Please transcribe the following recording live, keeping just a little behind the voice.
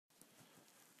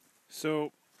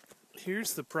So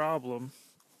here's the problem.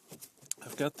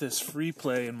 I've got this free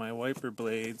play in my wiper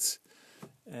blades,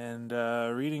 and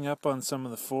reading up on some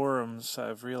of the forums,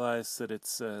 I've realized that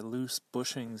it's loose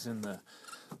bushings in the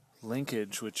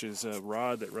linkage, which is a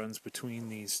rod that runs between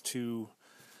these two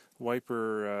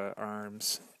wiper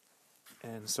arms.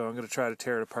 And so I'm going to try to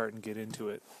tear it apart and get into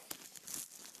it.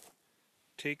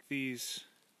 Take these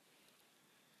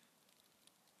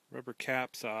rubber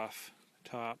caps off the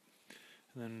top,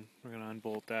 and then we're going to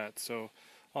unbolt that. So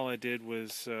all I did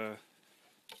was, I don't know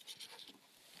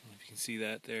if you can see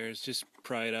that there, is just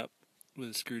pry it up with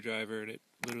a screwdriver, and it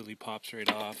literally pops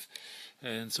right off.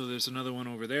 And so there's another one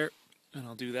over there, and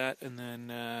I'll do that, and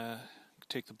then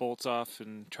take the bolts off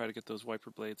and try to get those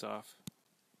wiper blades off.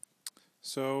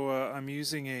 So I'm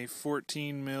using a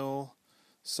 14 mil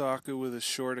socket with a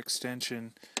short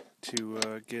extension to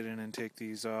get in and take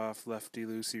these off, lefty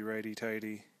loosey, righty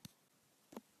tighty.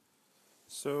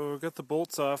 So I got the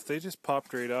bolts off. They just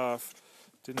popped right off.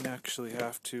 Didn't actually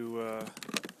have to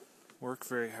work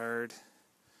very hard.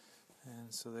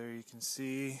 And so there you can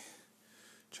see.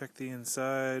 Check the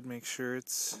inside, make sure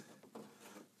it's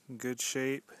in good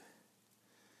shape.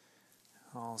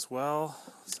 All's well.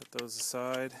 Set those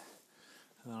aside,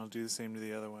 and then I'll do the same to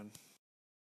the other one.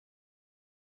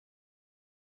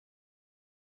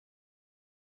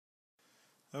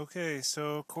 Okay,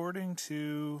 so according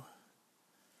to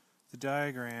the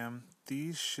diagram,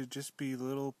 these should just be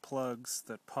little plugs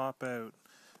that pop out,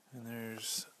 and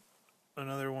there's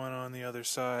another one on the other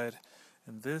side,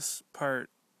 and this part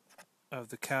of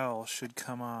the cowl should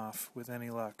come off with any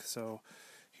luck. So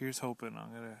here's hoping.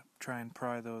 I'm going to try and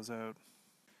pry those out.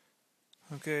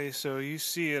 Okay, so you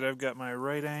see it. I've got my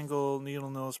right angle needle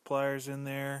nose pliers in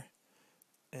there,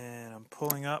 and I'm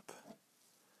pulling up,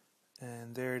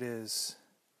 and there it is.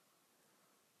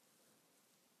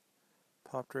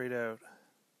 Popped right out.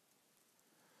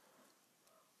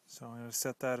 So I'm going to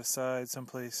set that aside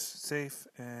someplace safe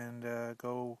and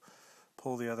go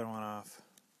pull the other one off.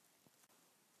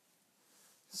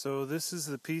 So this is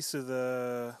the piece of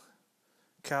the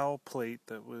cowl plate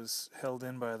that was held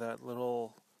in by that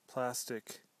little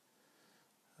plastic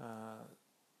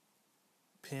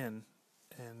pin,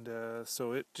 and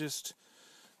so it just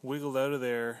wiggled out of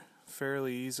there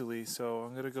fairly easily. So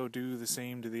I'm going to go do the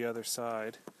same to the other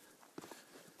side,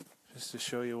 just to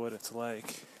show you what it's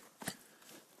like.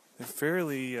 They're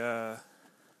fairly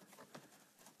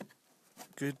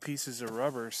good pieces of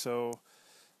rubber, so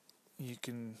you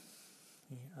can,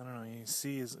 I don't know, you can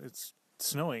see it's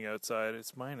snowing outside.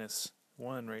 It's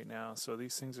 -1 right now, so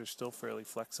these things are still fairly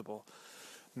flexible.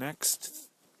 Next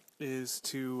is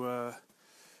to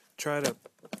try to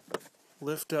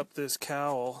lift up this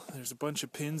cowl. There's a bunch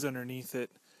of pins underneath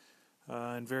it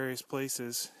in various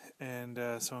places, and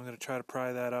so I'm going to try to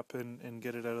pry that up and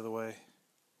get it out of the way.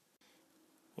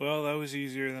 Well, that was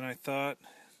easier than I thought.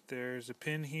 There's a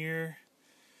pin here,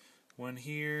 one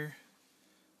here,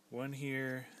 one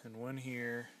here, and one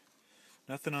here.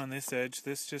 Nothing on this edge.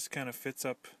 This just kind of fits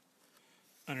up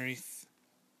underneath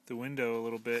the window a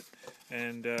little bit,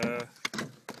 and I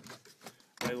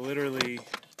literally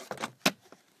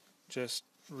just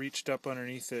reached up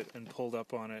underneath it and pulled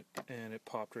up on it, and it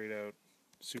popped right out.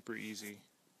 Super easy.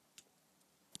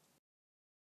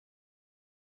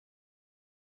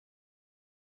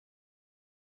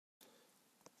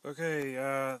 Okay,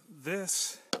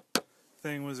 this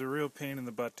thing was a real pain in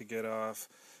the butt to get off.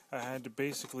 I had to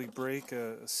basically break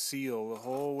a seal the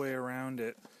whole way around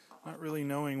it, not really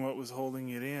knowing what was holding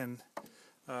it in.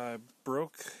 I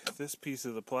broke this piece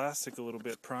of the plastic a little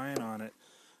bit prying on it,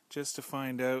 just to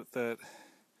find out that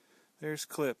there's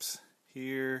clips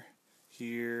here,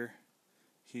 here,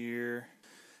 here,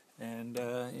 and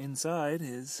inside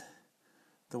is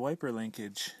the wiper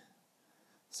linkage.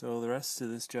 So the rest of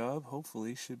this job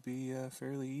hopefully should be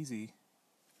fairly easy.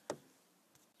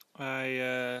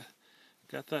 I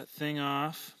got that thing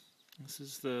off. This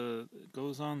is it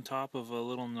goes on top of a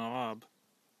little knob.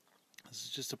 This is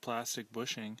just a plastic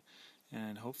bushing,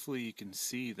 and hopefully you can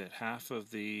see that half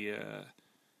of the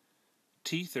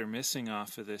teeth are missing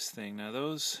off of this thing. Now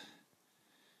those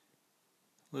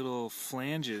little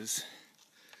flanges,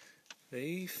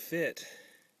 they fit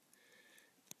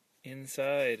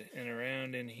inside and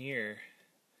around in here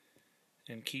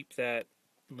and keep that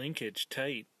linkage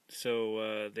tight.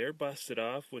 So they're busted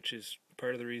off, which is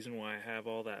part of the reason why I have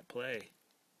all that play.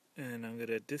 And I'm going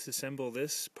to disassemble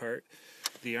this part.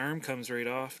 The arm comes right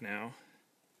off now,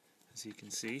 as you can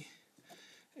see.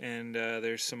 And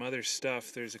there's some other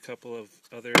stuff. There's a couple of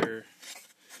other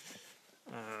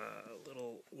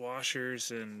little washers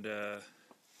and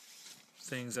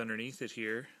things underneath it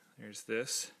here. There's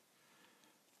this.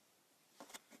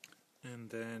 and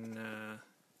then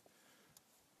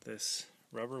this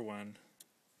rubber one.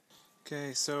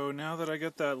 Okay, so now that I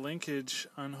got that linkage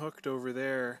unhooked over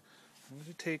there, I'm going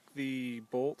to take the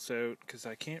bolts out because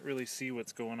I can't really see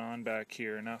what's going on back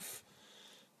here enough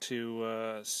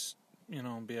to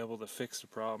be able to fix the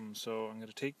problem. So I'm going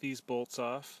to take these bolts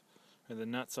off, or the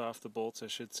nuts off the bolts I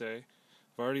should say.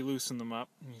 I've already loosened them up.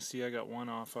 You see I got one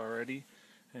off already,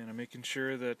 and I'm making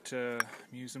sure that I'm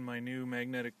using my new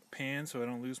magnetic pan so I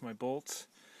don't lose my bolts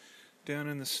down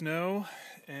in the snow.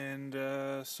 And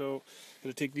so I'm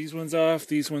going to take these ones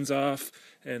off,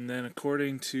 and then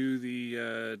according to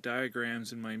the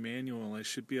diagrams in my manual, I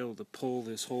should be able to pull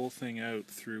this whole thing out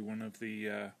through one of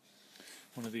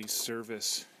these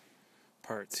service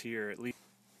parts here at least.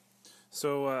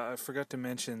 So I forgot to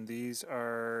mention, these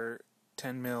are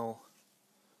 10 mil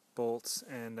bolts,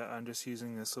 and I'm just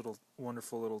using this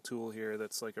wonderful little tool here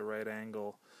that's like a right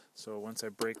angle. So once I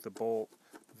break the bolt,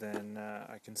 then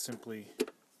I can simply,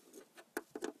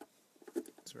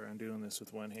 sorry I'm doing this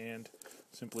with one hand,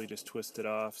 simply just twist it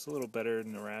off. It's a little better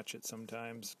than a ratchet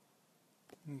sometimes.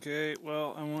 Okay,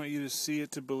 well, I want you to see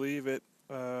it to believe it.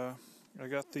 I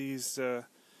got these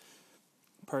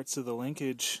parts of the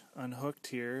linkage unhooked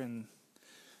here, and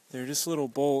they're just little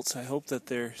bolts. I hope that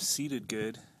they're seated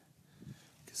good,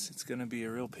 because it's going to be a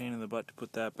real pain in the butt to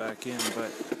put that back in.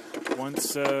 But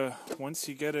once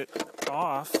you get it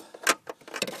off,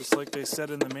 just like they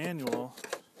said in the manual,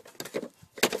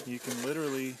 you can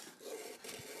literally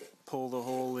pull the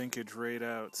whole linkage right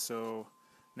out. So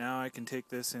now I can take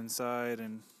this inside,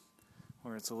 and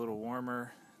where it's a little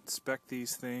warmer, inspect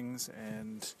these things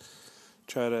and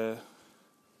try to,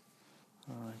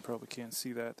 I probably can't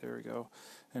see that, there we go,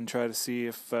 and try to see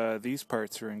if these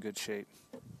parts are in good shape.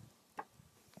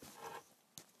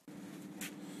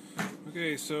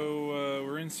 Okay, so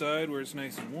we're inside where it's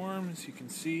nice and warm. As you can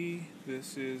see,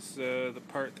 this is the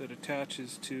part that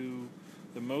attaches to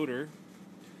the motor,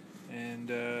 and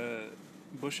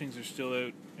bushings are still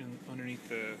out underneath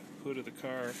the hood of the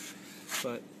car,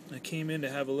 but I came in to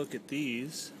have a look at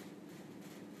these,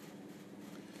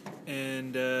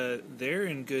 and they're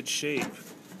in good shape.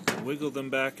 I wiggle them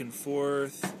back and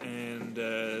forth, and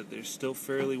they're still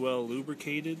fairly well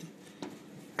lubricated,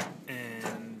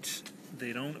 and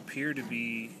they don't appear to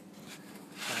be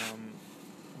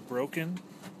broken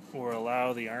or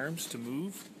allow the arms to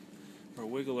move or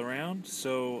wiggle around.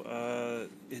 So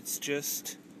it's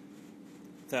just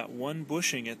that one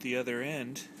bushing at the other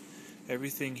end.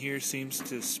 Everything here seems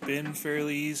to spin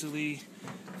fairly easily.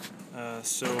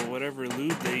 So whatever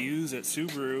lube they use at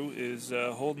Subaru is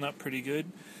holding up pretty good.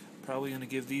 Probably going to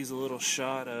give these a little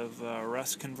shot of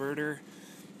rust converter,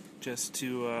 just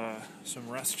to some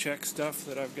rust check stuff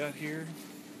that I've got here.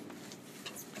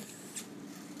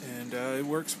 And it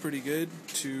works pretty good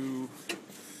to,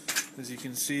 as you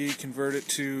can see, convert it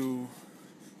to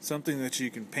something that you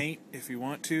can paint if you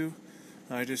want to.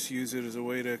 I just use it as a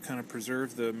way to kind of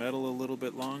preserve the metal a little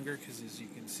bit longer, because as you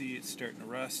can see it's starting to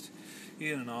rust. You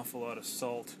get an awful lot of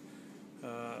salt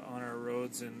on our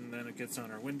roads, and then it gets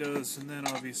on our windows, and then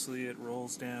obviously it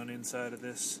rolls down inside of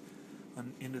this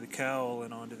into the cowl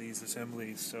and onto these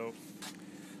assemblies. So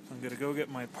I'm going to go get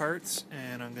my parts,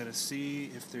 and I'm going to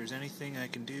see if there's anything I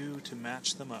can do to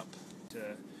match them up.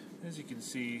 As you can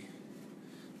see,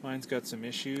 mine's got some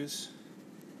issues.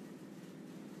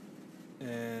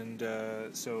 And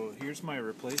so here's my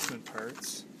replacement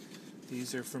parts.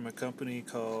 These are from a company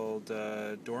called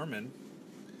Dorman.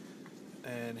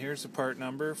 And here's the part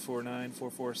number,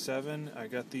 49447. I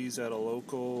got these at a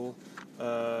local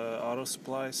auto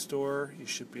supply store. You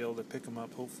should be able to pick them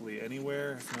up hopefully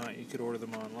anywhere. If not, you could order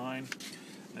them online.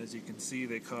 As you can see,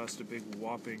 they cost a big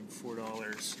whopping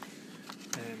 $4.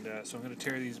 And so I'm going to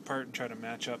tear these apart and try to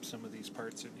match up some of these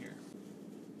parts in here.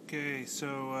 Okay,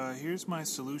 so here's my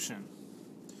solution.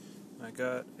 I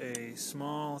got a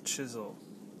small chisel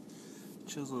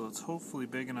that's hopefully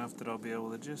big enough that I'll be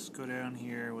able to just go down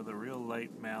here with a real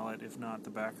light mallet, if not the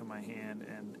back of my hand,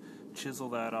 and chisel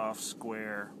that off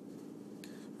square,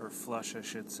 or flush I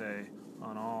should say,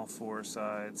 on all four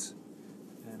sides,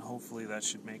 and hopefully that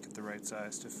should make it the right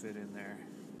size to fit in there.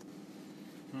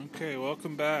 Okay,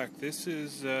 welcome back. This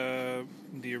is the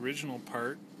original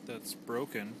part that's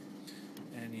broken,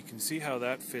 and you can see how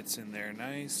that fits in there,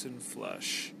 nice and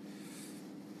flush.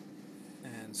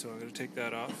 And so I'm going to take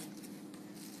that off,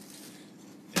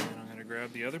 and I'm going to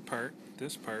grab the other part,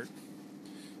 this part,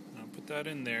 and I'll put that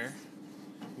in there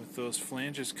with those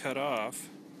flanges cut off,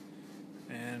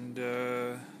 and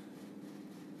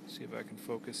see if I can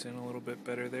focus in a little bit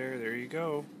better there. There you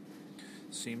go.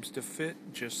 Seems to fit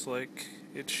just like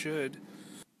it should.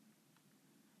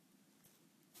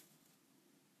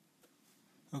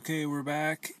 Okay, we're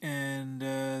back, and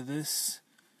this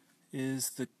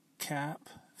is the cap.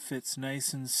 Fits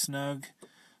nice and snug.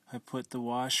 I put the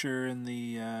washer and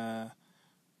the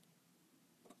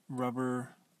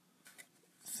rubber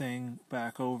thing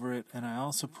back over it, and I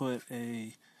also put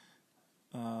a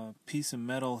piece of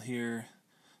metal here.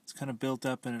 It's kind of built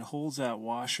up, and it holds that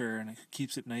washer, and it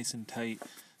keeps it nice and tight,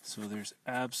 so there's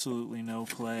absolutely no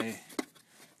play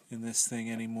in this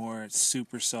thing anymore. It's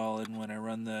super solid, and when I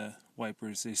run the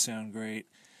wipers they sound great.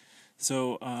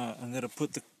 So I'm going to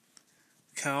put the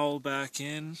cowl back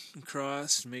in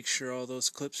across to make sure all those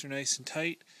clips are nice and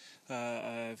tight.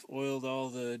 I've oiled all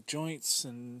the joints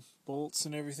and bolts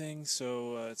and everything,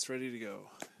 so it's ready to go.